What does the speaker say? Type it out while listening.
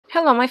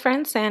Hello my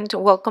friends and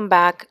welcome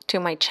back to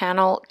my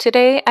channel.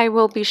 Today I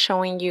will be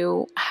showing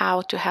you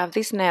how to have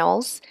these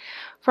nails.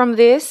 From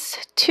these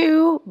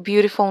two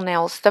beautiful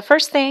nails. The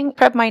first thing,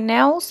 prep my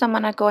nails. I'm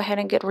gonna go ahead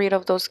and get rid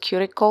of those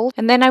cuticles,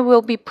 and then I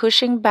will be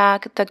pushing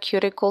back the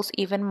cuticles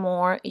even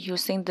more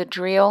using the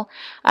drill.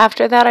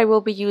 After that I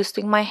will be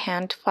using my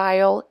hand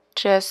file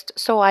just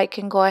so I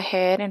can go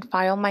ahead and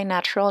file my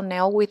natural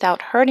nail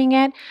without hurting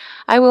it.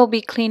 I will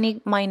be cleaning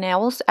my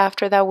nails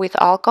after that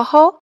with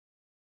alcohol.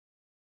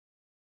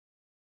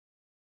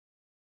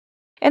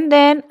 And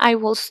then I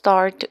will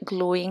start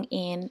gluing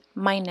in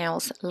my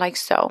nails like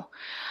so.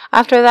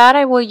 After that,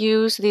 I will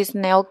use this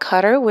nail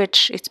cutter,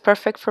 which is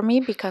perfect for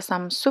me because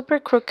I'm super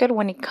crooked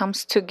when it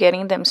comes to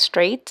getting them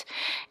straight.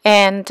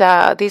 And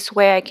this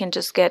way I can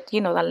just get,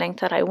 the length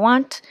that I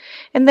want.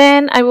 And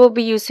then I will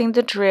be using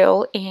the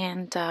drill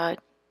and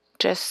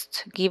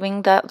just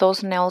giving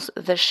those nails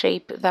the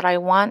shape that I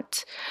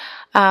want.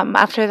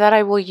 After that,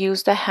 I will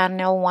use the hand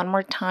nail one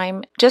more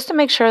time just to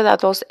make sure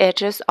that those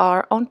edges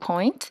are on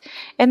point.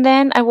 And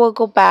then I will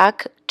go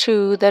back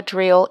to the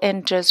drill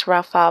and just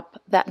rough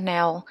up that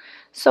nail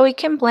so it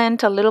can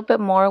blend a little bit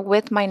more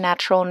with my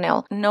natural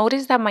nail.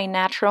 Notice that my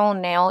natural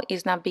nail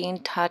is not being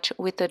touched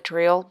with the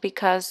drill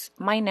because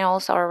my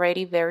nails are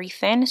already very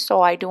thin,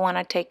 so I do want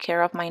to take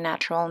care of my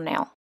natural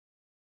nail.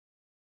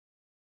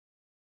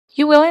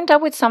 You will end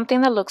up with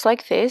something that looks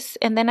like this,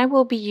 and then I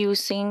will be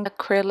using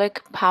acrylic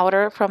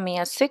powder from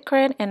Mia's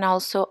Secret and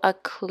also a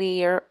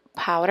clear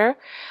powder.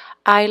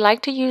 I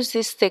like to use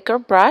this thicker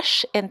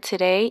brush, and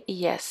today,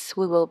 yes,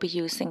 we will be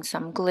using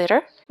some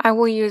glitter. I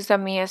will use the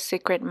Mia's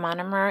Secret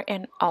monomer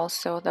and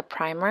also the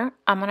primer.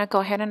 I'm going to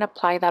go ahead and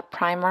apply that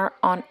primer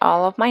on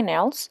all of my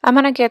nails. I'm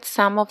going to get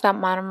some of that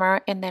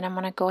monomer and then I'm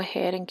going to go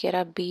ahead and get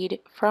a bead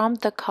from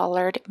the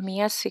colored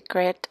Mia's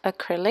Secret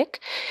acrylic.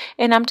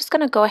 And I'm just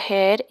going to go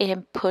ahead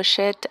and push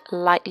it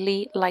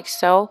lightly like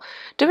so.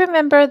 Do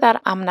remember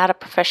that I'm not a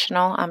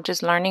professional. I'm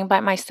just learning by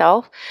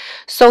myself.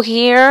 So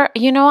here,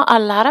 a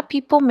lot of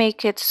people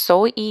make it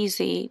so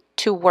easy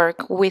to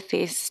work with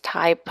this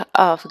type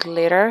of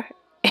glitter.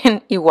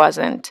 And it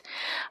wasn't.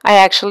 I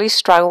actually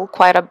struggled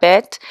quite a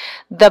bit.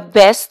 The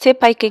best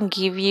tip I can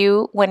give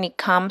you when it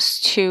comes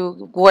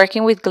to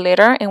working with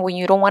glitter and when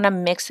you don't want to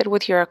mix it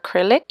with your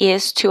acrylic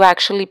is to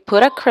actually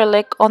put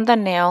acrylic on the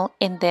nail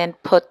and then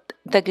put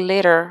the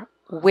glitter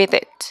with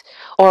it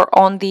or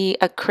on the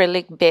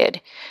acrylic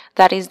bed.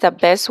 That is the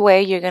best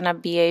way you're going to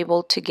be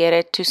able to get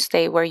it to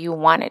stay where you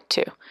want it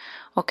to.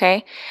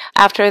 Okay,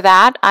 after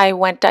that I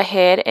went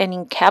ahead and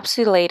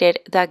encapsulated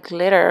the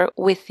glitter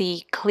with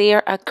the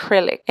clear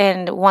acrylic.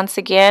 And once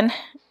again,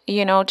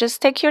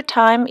 just take your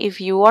time.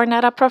 If you are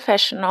not a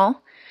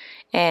professional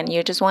and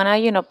you just want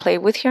to, play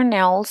with your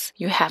nails,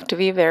 you have to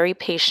be very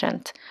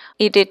patient.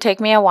 It did take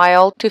me a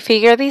while to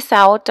figure this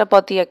out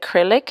about the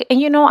acrylic.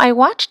 And, I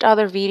watched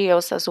other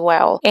videos as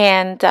well.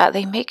 And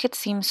they make it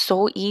seem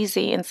so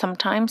easy. And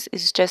sometimes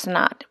it's just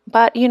not.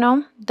 But,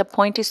 the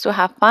point is to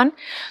have fun.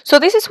 So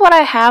this is what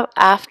I have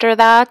after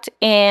that.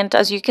 And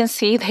as you can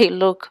see, they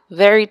look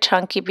very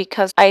chunky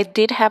because I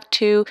did have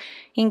to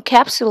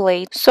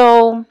encapsulate.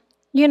 So,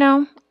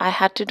 I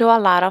had to do a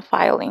lot of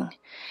filing.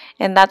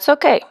 And that's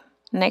okay.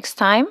 Next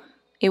time,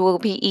 it will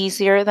be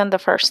easier than the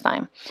first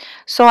time.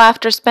 So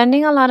after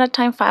spending a lot of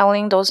time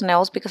filing those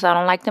nails because I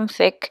don't like them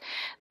thick,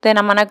 then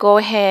I'm going to go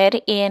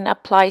ahead and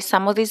apply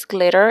some of this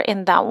glitter.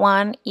 And that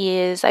one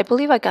is, I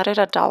believe I got it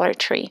at Dollar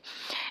Tree.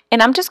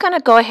 And I'm just going to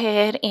go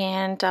ahead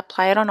and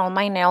apply it on all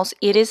my nails.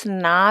 It is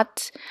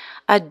not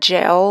a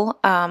gel.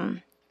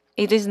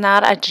 It is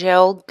not a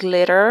gel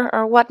glitter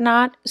or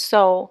whatnot.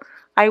 So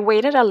I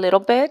waited a little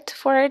bit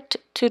for it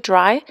to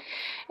dry.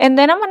 And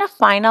then I'm going to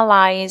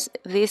finalize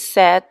this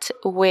set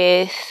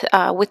with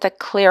a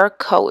clear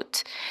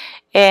coat.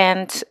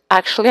 And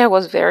actually, I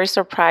was very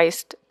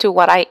surprised to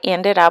what I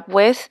ended up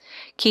with,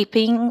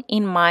 keeping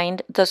in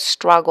mind the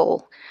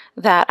struggle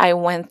that I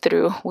went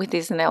through with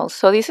these nails.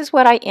 So this is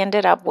what I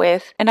ended up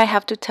with. And I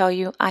have to tell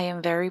you, I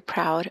am very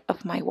proud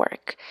of my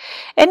work.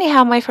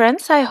 Anyhow, my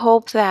friends, I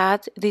hope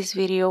that this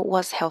video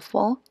was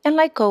helpful. And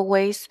like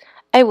always,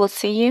 I will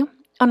see you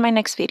on my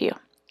next video.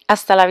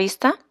 Hasta la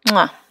vista.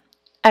 Mwah.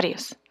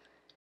 Adios.